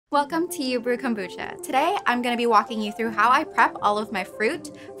Welcome to You Brew Kombucha. Today, I'm going to be walking you through how I prep all of my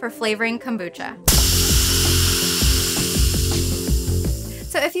fruit for flavoring kombucha.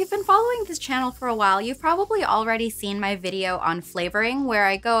 So if you've been following this channel for a while, you've probably already seen my video on flavoring, where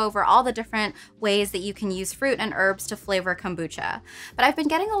I go over all the different ways that you can use fruit and herbs to flavor kombucha. But I've been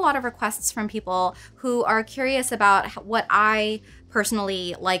getting a lot of requests from people who are curious about what I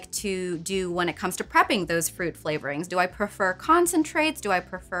personally like to do when it comes to prepping those fruit flavorings. Do I prefer concentrates? Do I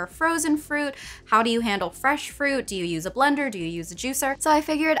prefer frozen fruit? How do you handle fresh fruit? Do you use a blender? Do you use a juicer? So I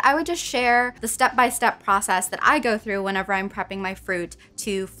figured I would just share the step-by-step process that I go through whenever I'm prepping my fruit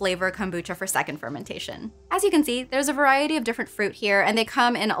to flavor kombucha for second fermentation. As you can see, there's a variety of different fruit here, and they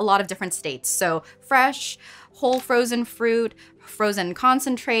come in a lot of different states. So fresh, whole frozen fruit, frozen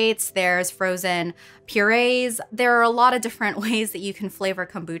concentrates, there's frozen purees. There are a lot of different ways that you can flavor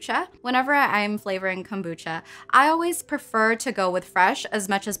kombucha. Whenever I'm flavoring kombucha, I always prefer to go with fresh as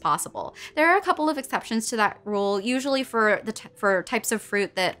much as possible. There are a couple of exceptions to that rule, usually for types of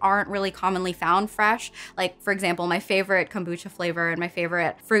fruit that aren't really commonly found fresh. Like, for example, my favorite kombucha flavor and my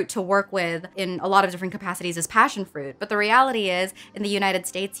favorite fruit to work with in a lot of different capacities is passion fruit. But the reality is, in the United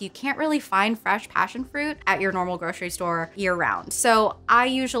States, you can't really find fresh passion fruit at your normal grocery store year-round. So I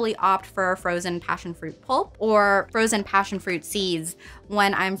usually opt for frozen passion fruit pulp or frozen passion fruit seeds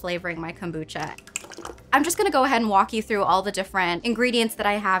when I'm flavoring my kombucha. I'm just gonna go ahead and walk you through all the different ingredients that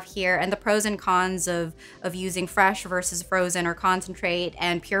I have here and the pros and cons of using fresh versus frozen or concentrate,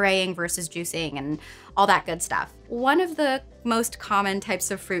 and pureeing versus juicing and all that good stuff. One of the most common types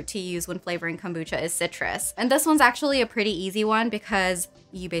of fruit to use when flavoring kombucha is citrus. And this one's actually a pretty easy one because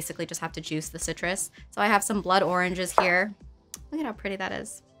you basically just have to juice the citrus. So I have some blood oranges here. Look at how pretty that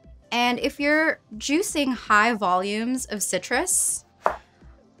is. And if you're juicing high volumes of citrus,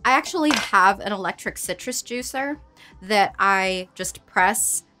 I actually have an electric citrus juicer that I just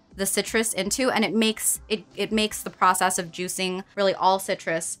press the citrus into, and it makes the process of juicing really all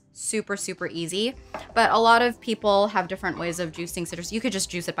citrus super easy. But a lot of people have different ways of juicing citrus. You could just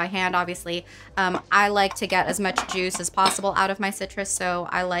juice it by hand, obviously. I like to get as much juice as possible out of my citrus, so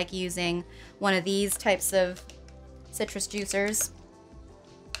I like using one of these types of citrus juicers.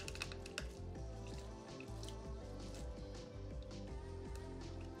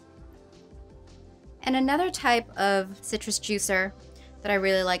 And another type of citrus juicer that I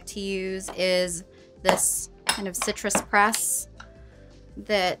really like to use is this kind of citrus press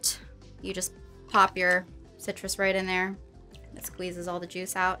that you just pop your citrus right in there. It squeezes all the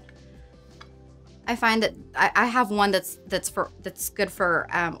juice out. I find that I have one that's good for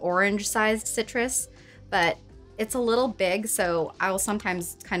orange-sized citrus, but it's a little big, so I will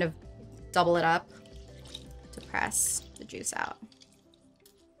sometimes kind of double it up to press the juice out.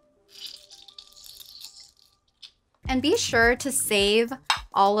 And be sure to save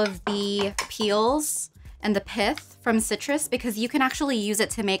all of the peels and the pith from citrus, because you can actually use it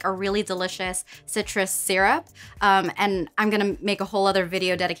to make a really delicious citrus syrup. And I'm gonna make a whole other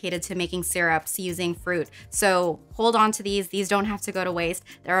video dedicated to making syrups using fruit. So hold on to these. These don't have to go to waste.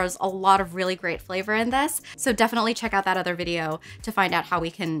 There is a lot of really great flavor in this. So definitely check out that other video to find out how we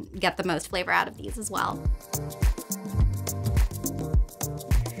can get the most flavor out of these as well.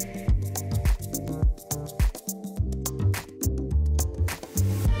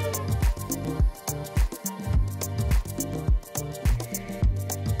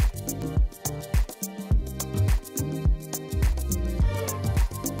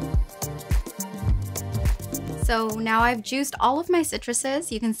 So now I've juiced all of my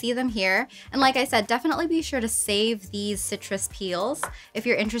citruses. You can see them here. And like I said, definitely be sure to save these citrus peels if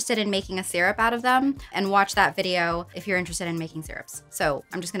you're interested in making a syrup out of them, and watch that video if you're interested in making syrups. So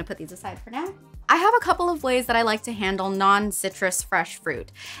I'm just gonna put these aside for now. I have a couple of ways that I like to handle non-citrus fresh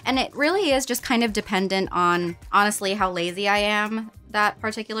fruit. And it really is just kind of dependent on, honestly, how lazy I am that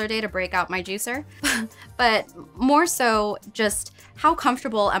particular day to break out my juicer. But more so just how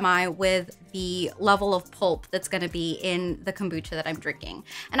comfortable am I with the level of pulp that's gonna be in the kombucha that I'm drinking.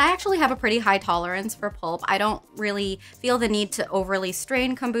 And I actually have a pretty high tolerance for pulp. I don't really feel the need to overly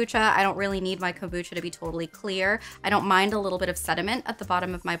strain kombucha. I don't really need my kombucha to be totally clear. I don't mind a little bit of sediment at the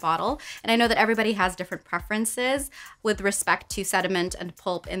bottom of my bottle. And I know that everybody has different preferences with respect to sediment and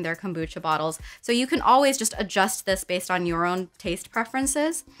pulp in their kombucha bottles. So you can always just adjust this based on your own taste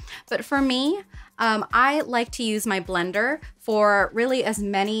preferences. But for me, I like to use my blender for really as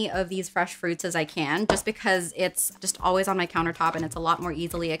many of these fresh fruits as I can, just because it's just always on my countertop and it's a lot more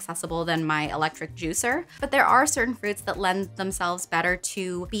easily accessible than my electric juicer. But there are certain fruits that lend themselves better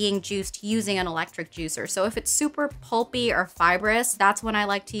to being juiced using an electric juicer. So if it's super pulpy or fibrous, that's when I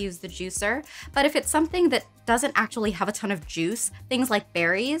like to use the juicer. But if it's something that doesn't actually have a ton of juice, things like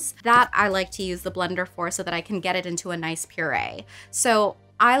berries, that I like to use the blender for so that I can get it into a nice puree. So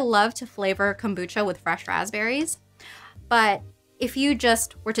I love to flavor kombucha with fresh raspberries, but if you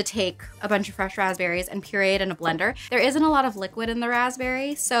just were to take a bunch of fresh raspberries and puree it in a blender, there isn't a lot of liquid in the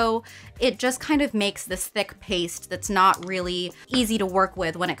raspberry, so it just kind of makes this thick paste that's not really easy to work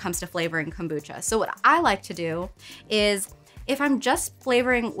with when it comes to flavoring kombucha. So what I like to do is, if I'm just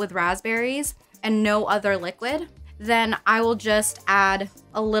flavoring with raspberries and no other liquid, then I will just add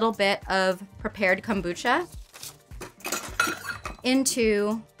a little bit of prepared kombucha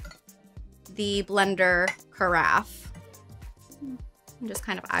into the blender carafe. And just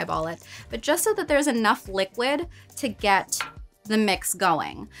kind of eyeball it, but just so that there's enough liquid to get the mix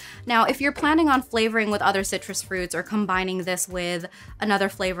going. Now, if you're planning on flavoring with other citrus fruits or combining this with another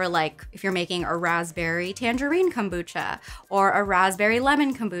flavor, like if you're making a raspberry tangerine kombucha or a raspberry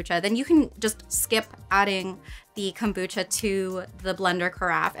lemon kombucha, then you can just skip adding the kombucha to the blender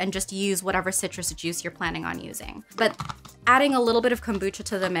carafe and just use whatever citrus juice you're planning on using. But adding a little bit of kombucha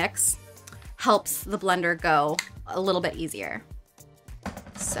to the mix helps the blender go a little bit easier.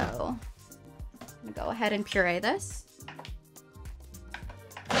 So I'm gonna go ahead and puree this.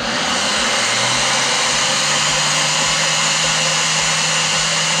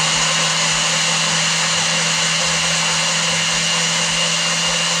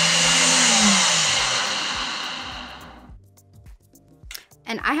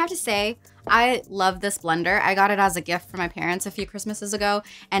 And I have to say, I love this blender. I got it as a gift from my parents a few Christmases ago,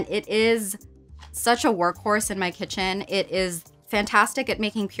 and it is such a workhorse in my kitchen. It is fantastic at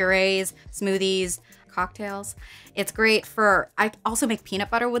making purees, smoothies, cocktails. It's great for, I also make peanut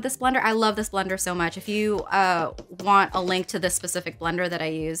butter with this blender. I love this blender so much. If you want a link to this specific blender that I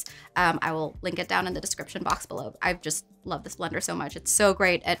use, I will link it down in the description box below. I just love this blender so much. It's so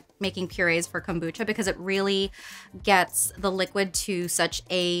great at making purees for kombucha because it really gets the liquid to such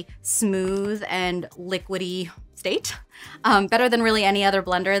a smooth and liquidy state. Better than really any other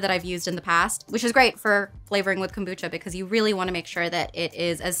blender that I've used in the past, which is great for flavoring with kombucha because you really want to make sure that it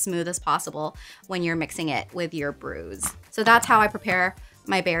is as smooth as possible when you're mixing it with your brews. So that's how I prepare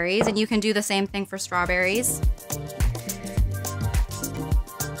my berries, and you can do the same thing for strawberries.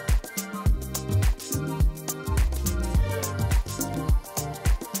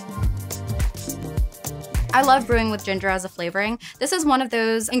 I love brewing with ginger as a flavoring. This is one of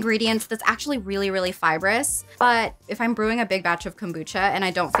those ingredients that's actually really, really fibrous. But if I'm brewing a big batch of kombucha and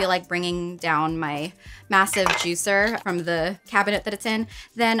I don't feel like bringing down my massive juicer from the cabinet that it's in,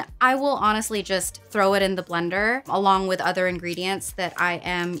 then I will honestly just throw it in the blender along with other ingredients that I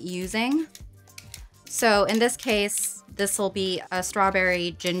am using. So in this case, this will be a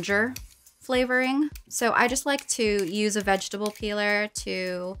strawberry ginger flavoring. So I just like to use a vegetable peeler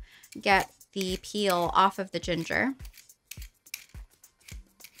to get the peel off of the ginger.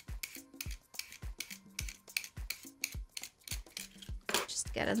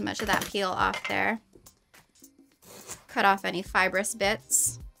 Just get as much of that peel off there. Cut off any fibrous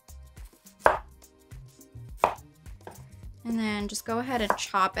bits. And then just go ahead and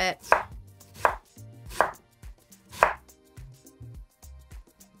chop it.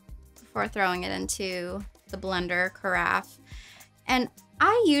 Before throwing it into the blender carafe. And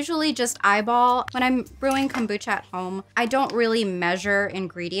I usually just eyeball when I'm brewing kombucha at home. I don't really measure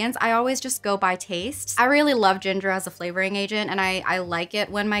ingredients. I always just go by taste. I really love ginger as a flavoring agent, and I like it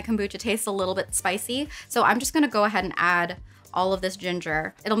when my kombucha tastes a little bit spicy. So I'm just gonna go ahead and add all of this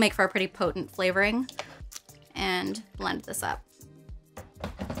ginger. It'll make for a pretty potent flavoring, and blend this up.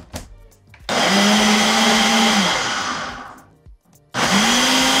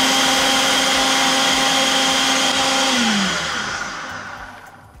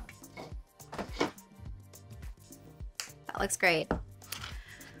 Looks great.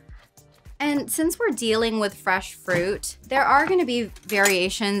 And since we're dealing with fresh fruit, there are going to be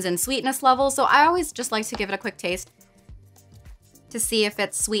variations in sweetness levels, so I always just like to give it a quick taste to see if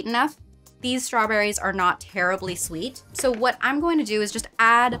it's sweet enough. These strawberries are not terribly sweet, so what I'm going to do is just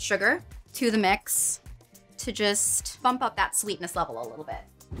add sugar to the mix to just bump up that sweetness level a little bit,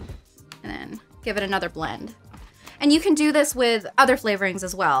 and then give it another blend. And you can do this with other flavorings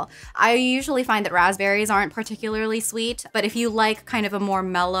as well. I usually find that raspberries aren't particularly sweet, but if you like kind of a more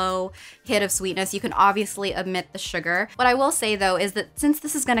mellow hit of sweetness, you can obviously omit the sugar. What I will say though is that since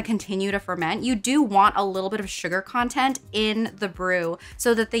this is gonna continue to ferment, you do want a little bit of sugar content in the brew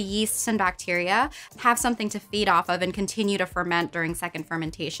so that the yeasts and bacteria have something to feed off of and continue to ferment during second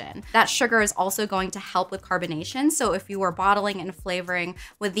fermentation. That sugar is also going to help with carbonation. So if you are bottling and flavoring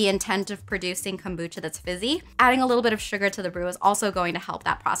with the intent of producing kombucha that's fizzy, adding a little bit of sugar to the brew is also going to help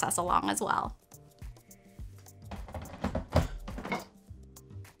that process along as well.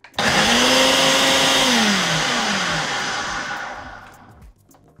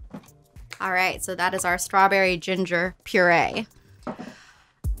 All right, so that is our strawberry ginger puree.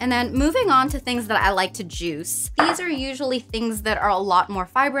 And then moving on to things that I like to juice. These are usually things that are a lot more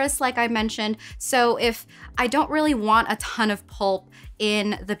fibrous, like I mentioned. So if I don't really want a ton of pulp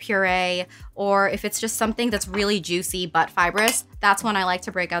in the puree, or if it's just something that's really juicy but fibrous, that's when I like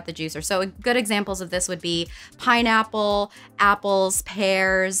to break out the juicer. So good examples of this would be pineapple, apples,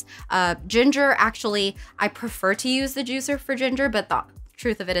 pears, ginger. Actually, I prefer to use the juicer for ginger, but the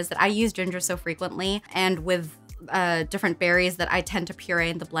truth of it is that I use ginger so frequently and with different berries that I tend to puree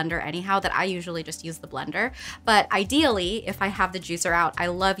in the blender anyhow, that I usually just use the blender. But ideally, if I have the juicer out, I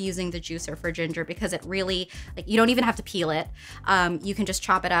love using the juicer for ginger because it really, like, you don't even have to peel it. You can just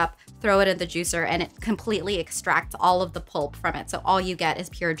chop it up, throw it in the juicer, and it completely extracts all of the pulp from it. So all you get is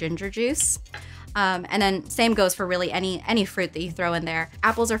pure ginger juice. And then same goes for really any fruit that you throw in there.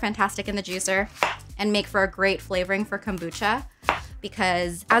 Apples are fantastic in the juicer and make for a great flavoring for kombucha,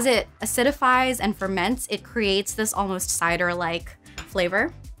 because as it acidifies and ferments, it creates this almost cider-like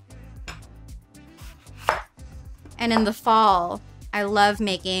flavor. And in the fall, I love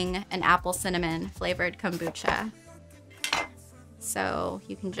making an apple cinnamon flavored kombucha. So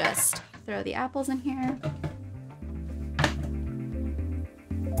you can just throw the apples in here.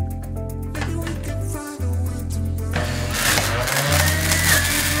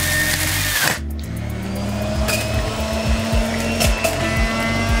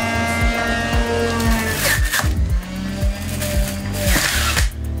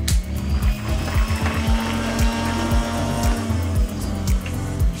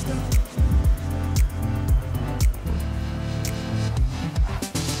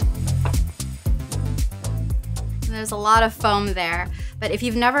 There's a lot of foam there, but if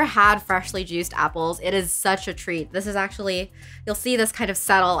you've never had freshly juiced apples, it is such a treat. This is actually, you'll see this kind of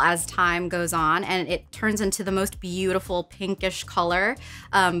settle as time goes on, and it turns into the most beautiful pinkish color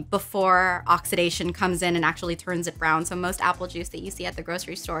before oxidation comes in and actually turns it brown. So most apple juice that you see at the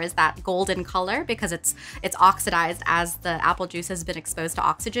grocery store is that golden color because it's oxidized as the apple juice has been exposed to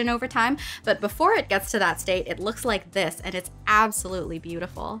oxygen over time. But before it gets to that state, it looks like this, and it's absolutely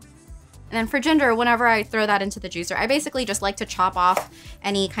beautiful. And then for ginger, whenever I throw that into the juicer, I basically just like to chop off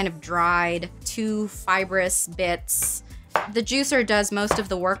any kind of dried, too fibrous bits. The juicer does most of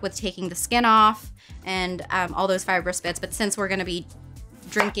the work with taking the skin off and all those fibrous bits, but since we're gonna be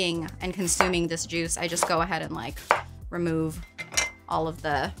drinking and consuming this juice, I just go ahead and like remove all of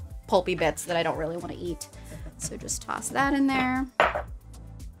the pulpy bits that I don't really wanna eat. So just toss that in there.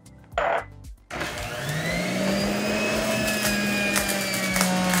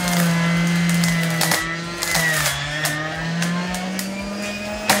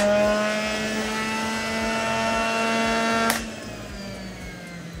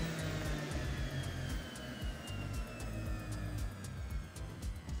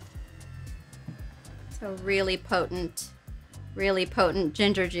 So really potent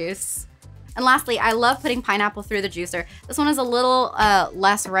ginger juice. And lastly, I love putting pineapple through the juicer. This one is a little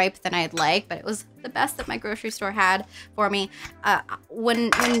less ripe than I'd like, but it was the best that my grocery store had for me. When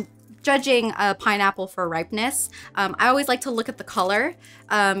judging a pineapple for ripeness, I always like to look at the color.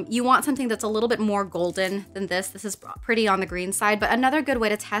 You want something that's a little bit more golden than this. This is pretty on the green side, but another good way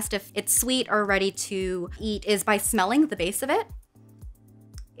to test if it's sweet or ready to eat is by smelling the base of it.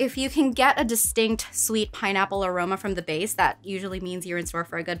 If you can get a distinct sweet pineapple aroma from the base, that usually means you're in store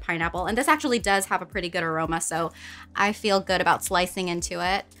for a good pineapple. And this actually does have a pretty good aroma, so I feel good about slicing into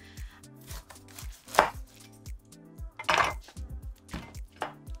it.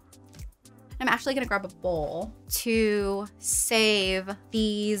 I'm actually gonna grab a bowl to save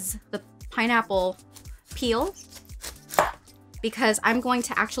the pineapple peel, because I'm going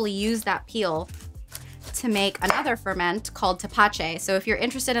to actually use that peel to make another ferment called tepache. So if you're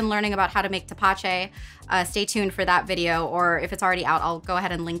interested in learning about how to make tepache, stay tuned for that video, or if it's already out, I'll go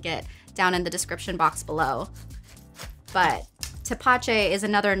ahead and link it down in the description box below. But tepache is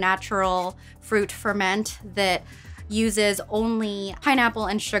another natural fruit ferment that uses only pineapple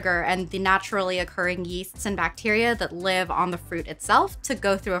and sugar and the naturally occurring yeasts and bacteria that live on the fruit itself to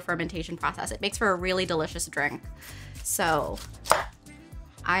go through a fermentation process. It makes for a really delicious drink. So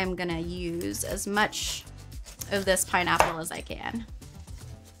I'm gonna use as much of this pineapple as I can.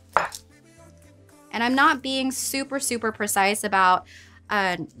 And I'm not being super precise about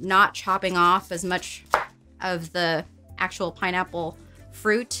not chopping off as much of the actual pineapple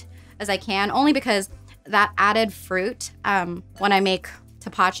fruit as I can, only because that added fruit, when I make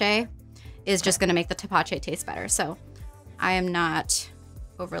tepache, is just gonna make the tepache taste better. So I am not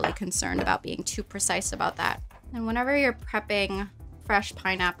overly concerned about being too precise about that. And whenever you're prepping fresh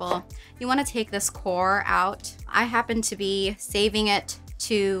pineapple, you wanna take this core out. I happen to be saving it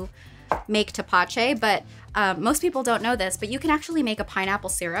to make tepache, but most people don't know this, but you can actually make a pineapple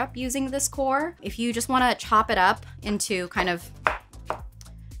syrup using this core. If you just wanna chop it up into kind of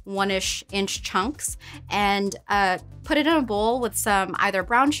 1-ish inch chunks and put it in a bowl with some either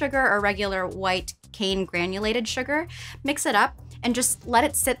brown sugar or regular white cane granulated sugar, mix it up and just let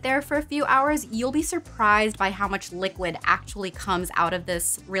it sit there for a few hours. You'll be surprised by how much liquid actually comes out of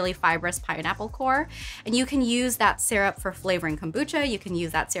this really fibrous pineapple core. And you can use that syrup for flavoring kombucha, you can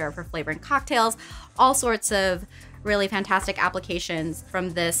use that syrup for flavoring cocktails, all sorts of really fantastic applications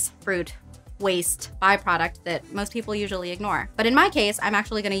from this fruit waste byproduct that most people usually ignore. But in my case, I'm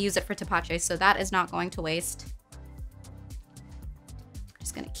actually gonna use it for tepache, so that is not going to waste.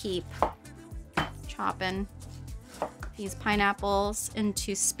 Just gonna keep chopping these pineapples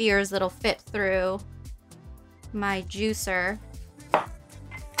into spears that'll fit through my juicer.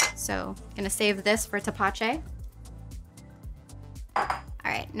 So I'm gonna save this for tepache. All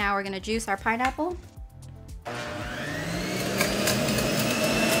right, now we're gonna juice our pineapple.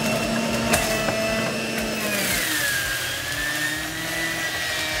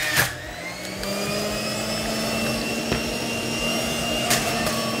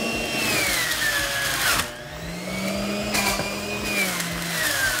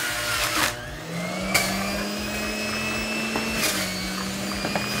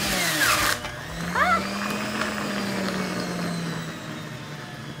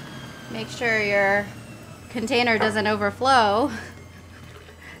 Make sure your container doesn't overflow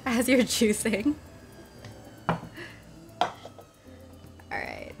as you're juicing. All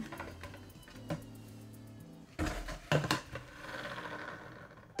right.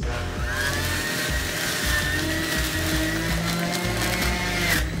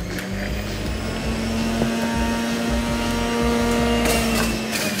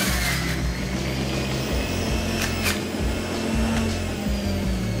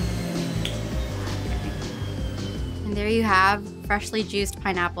 And there you have freshly juiced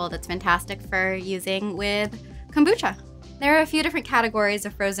pineapple that's fantastic for using with kombucha. There are a few different categories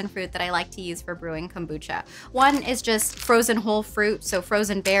of frozen fruit that I like to use for brewing kombucha. One is just frozen whole fruit, so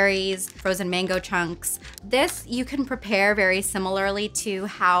frozen berries, frozen mango chunks. This you can prepare very similarly to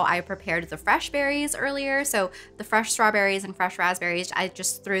how I prepared the fresh berries earlier. So the fresh strawberries and fresh raspberries, I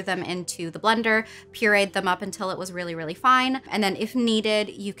just threw them into the blender, pureed them up until it was really fine. And then if needed,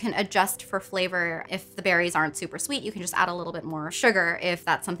 you can adjust for flavor. If the berries aren't super sweet, you can just add a little bit more sugar if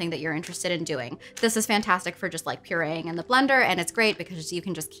that's something that you're interested in doing. This is fantastic for just like pureeing in the blender, and it's great because you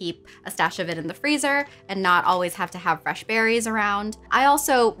can just keep a stash of it in the freezer and not always have to have fresh berries around. I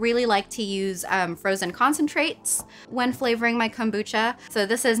also really like to use frozen concentrates when flavoring my kombucha. So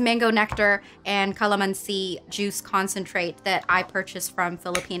this is mango nectar and calamansi juice concentrate that I purchased from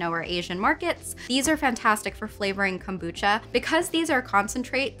Filipino or Asian markets. These are fantastic for flavoring kombucha. Because these are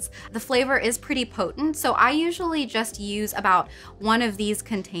concentrates, the flavor is pretty potent, so I usually just use about one of these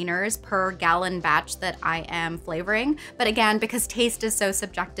containers per gallon batch that I am flavoring. But again, because taste is so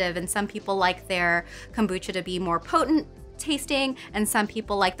subjective and some people like their kombucha to be more potent tasting and some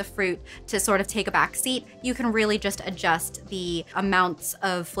people like the fruit to sort of take a back seat, you can really just adjust the amounts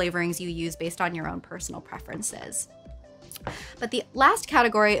of flavorings you use based on your own personal preferences. But the last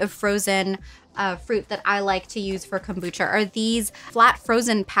category of frozen fruit that I like to use for kombucha are these flat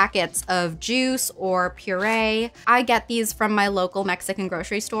frozen packets of juice or puree. I get these from my local Mexican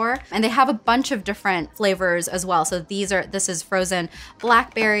grocery store, and they have a bunch of different flavors as well. So this is frozen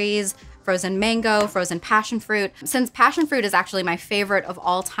blackberries, frozen mango, frozen passion fruit. Since passion fruit is actually my favorite of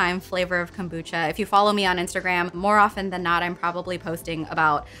all time flavor of kombucha, if you follow me on Instagram, more often than not, I'm probably posting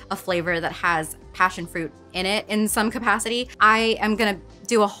about a flavor that has passion fruit in it in some capacity. I am gonna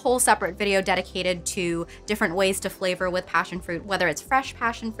do a whole separate video dedicated to different ways to flavor with passion fruit, whether it's fresh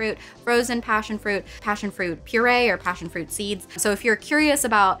passion fruit, frozen passion fruit puree, or passion fruit seeds. So if you're curious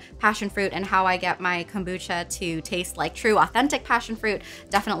about passion fruit and how I get my kombucha to taste like true authentic passion fruit,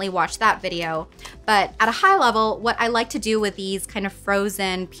 definitely watch that video. But at a high level, what I like to do with these kind of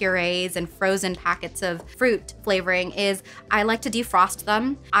frozen purees and frozen packets of fruit flavoring is I like to defrost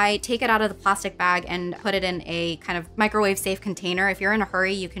them. I take it out of the plastic bag and put it in a kind of microwave safe container. If you're in a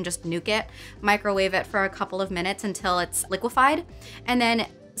hurry, you can just nuke it, microwave it for a couple of minutes until it's liquefied. And then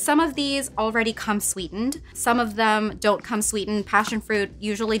some of these already come sweetened. Some of them don't come sweetened. Passion fruit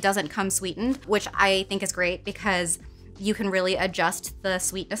usually doesn't come sweetened, which I think is great because you can really adjust the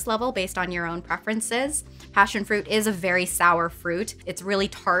sweetness level based on your own preferences. Passion fruit is a very sour fruit. It's really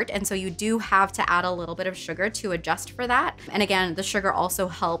tart, and so you do have to add a little bit of sugar to adjust for that. And again, the sugar also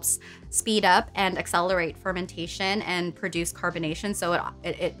helps speed up and accelerate fermentation and produce carbonation. So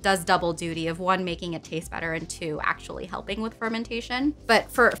it does double duty of one, making it taste better, and two, actually helping with fermentation.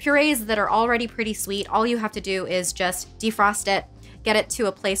 But for purees that are already pretty sweet, all you have to do is just defrost it, get it to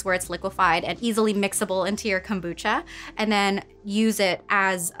a place where it's liquefied and easily mixable into your kombucha, and then use it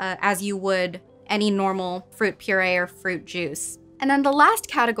as you would any normal fruit puree or fruit juice. And then the last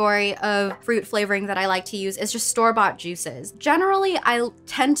category of fruit flavoring that I like to use is just store-bought juices. Generally, I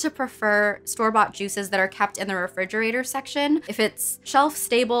tend to prefer store-bought juices that are kept in the refrigerator section. If it's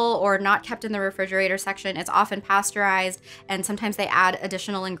shelf-stable or not kept in the refrigerator section, it's often pasteurized, and sometimes they add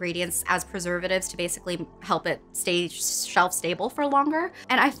additional ingredients as preservatives to basically help it stay shelf-stable for longer.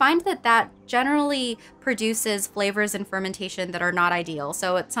 And I find that that generally produces flavors and fermentation that are not ideal.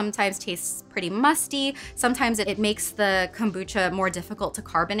 So it sometimes tastes pretty musty. Sometimes it makes the kombucha more difficult to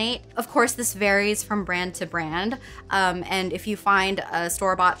carbonate. Of course, this varies from brand to brand. And if you find a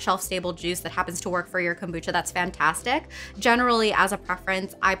store-bought shelf-stable juice that happens to work for your kombucha, that's fantastic. Generally, as a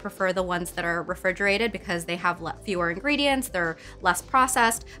preference, I prefer the ones that are refrigerated because they have fewer ingredients, they're less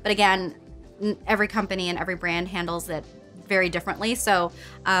processed. But again, every company and every brand handles it very differently. So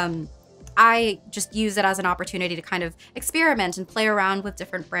I just use it as an opportunity to kind of experiment and play around with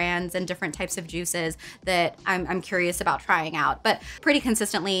different brands and different types of juices that I'm curious about trying out. But pretty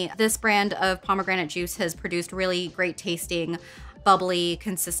consistently, this brand of pomegranate juice has produced really great tasting, bubbly,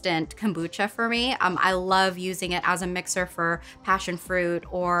 consistent kombucha for me. I love using it as a mixer for passion fruit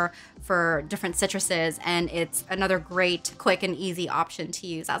or for different citruses, and it's another great, quick, and easy option to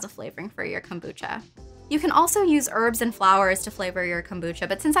use as a flavoring for your kombucha. You can also use herbs and flowers to flavor your kombucha,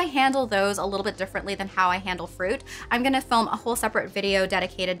 but since I handle those a little bit differently than how I handle fruit, I'm gonna film a whole separate video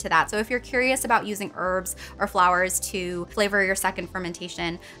dedicated to that. So if you're curious about using herbs or flowers to flavor your second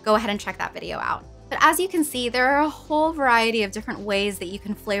fermentation, go ahead and check that video out. But as you can see, there are a whole variety of different ways that you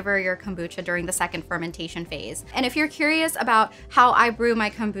can flavor your kombucha during the second fermentation phase. And if you're curious about how I brew my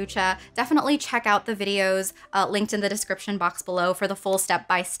kombucha, definitely check out the videos linked in the description box below for the full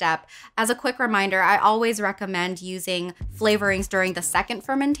step-by-step. As a quick reminder, I always recommend using flavorings during the second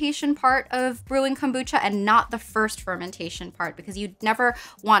fermentation part of brewing kombucha and not the first fermentation part, because you never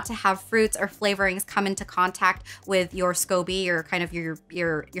want to have fruits or flavorings come into contact with your SCOBY or kind of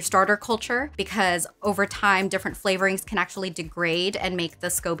your starter culture, because over time, different flavorings can actually degrade and make the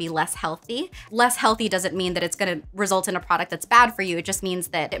SCOBY less healthy. Less healthy doesn't mean that it's gonna result in a product that's bad for you. It just means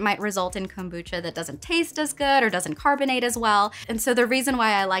that it might result in kombucha that doesn't taste as good or doesn't carbonate as well. And so the reason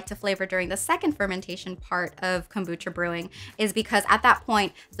why I like to flavor during the second fermentation part of kombucha brewing is because at that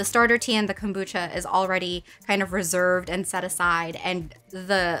point, the starter tea and the kombucha is already kind of reserved and set aside, and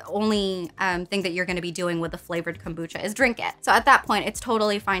the only thing that you're gonna be doing with the flavored kombucha is drink it. So at that point, it's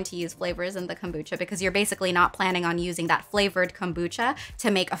totally fine to use flavors in the kombucha because you're basically not planning on using that flavored kombucha to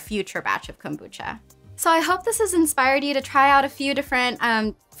make a future batch of kombucha. So I hope this has inspired you to try out a few different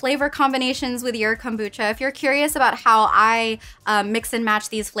flavor combinations with your kombucha. If you're curious about how I mix and match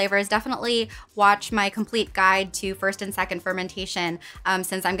these flavors, definitely watch my complete guide to first and second fermentation,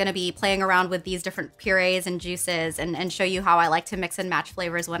 since I'm gonna be playing around with these different purees and juices and show you how I like to mix and match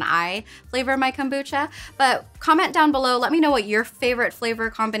flavors when I flavor my kombucha. But comment down below, let me know what your favorite flavor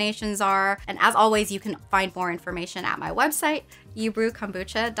combinations are. And as always, you can find more information at my website,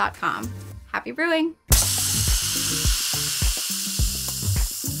 youbrewkombucha.com. Happy brewing!